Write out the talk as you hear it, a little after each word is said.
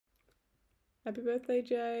Happy birthday,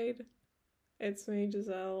 Jade. It's me,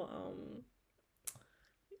 Giselle.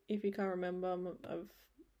 If you can't remember,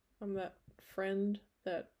 I'm that friend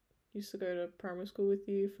that used to go to primary school with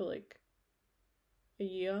you for like a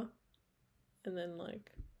year and then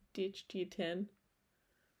like ditched year 10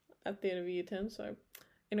 at the end of year 10. So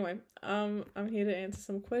anyway, I'm here to answer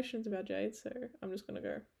some questions about Jade, so I'm just gonna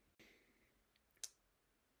go.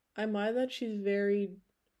 I admire that she's very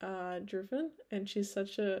driven and she's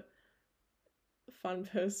such a fun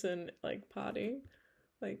person like partying.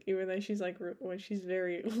 Like even though she's like when she's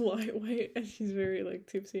very lightweight and she's very like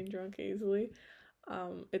tipsy and drunk easily,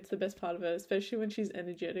 it's the best part of it, especially when she's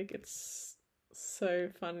energetic. It's so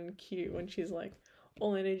fun and cute when she's like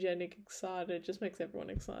all energetic, excited. It just makes everyone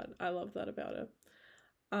excited. I love that about her.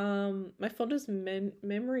 My fondest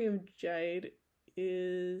memory of Jade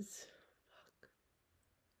is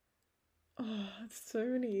it's so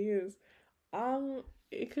many years.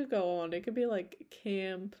 It could go on. It could be like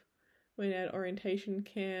camp, when I had orientation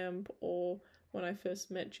camp, or when I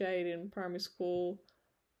first met Jade in primary school.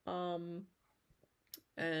 Um,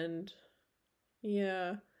 and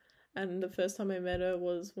yeah, and the first time I met her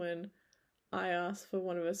was when I asked for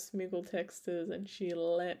one of her Smiggle texters, and she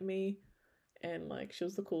let me, and like she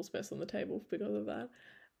was the coolest person on the table because of that.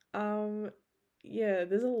 Um, yeah,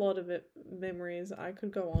 there's a lot of memories. I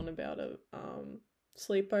could go on about it.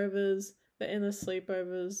 Sleepovers, the endless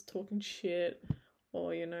sleepovers, talking shit,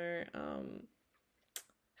 or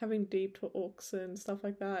having deep talks and stuff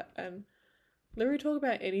like that, and literally talk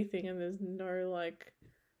about anything, and there's no like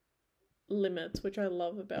limits, which I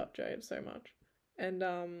love about Jade so much. And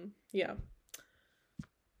yeah,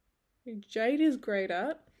 Jade is great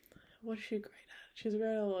at what is she great at? She's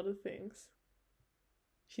great at a lot of things.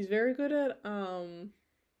 She's very good at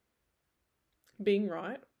being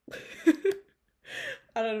right.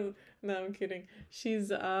 I don't no, I'm kidding. She's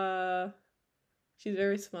very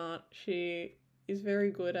smart. She is very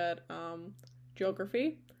good at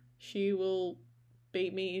geography. She will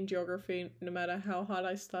beat me in geography no matter how hard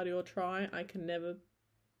I study or try. I can never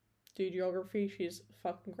do geography. She's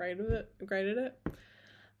fucking great at it.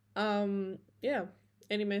 Yeah.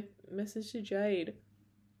 Any message to Jade?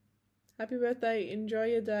 Happy birthday. Enjoy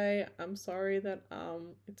your day. I'm sorry that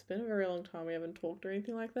it's been a very long time we haven't talked or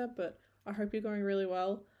anything like that, but I hope you're going really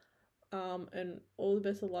well. And all the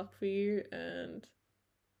best of luck for you, and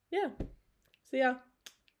yeah. See ya.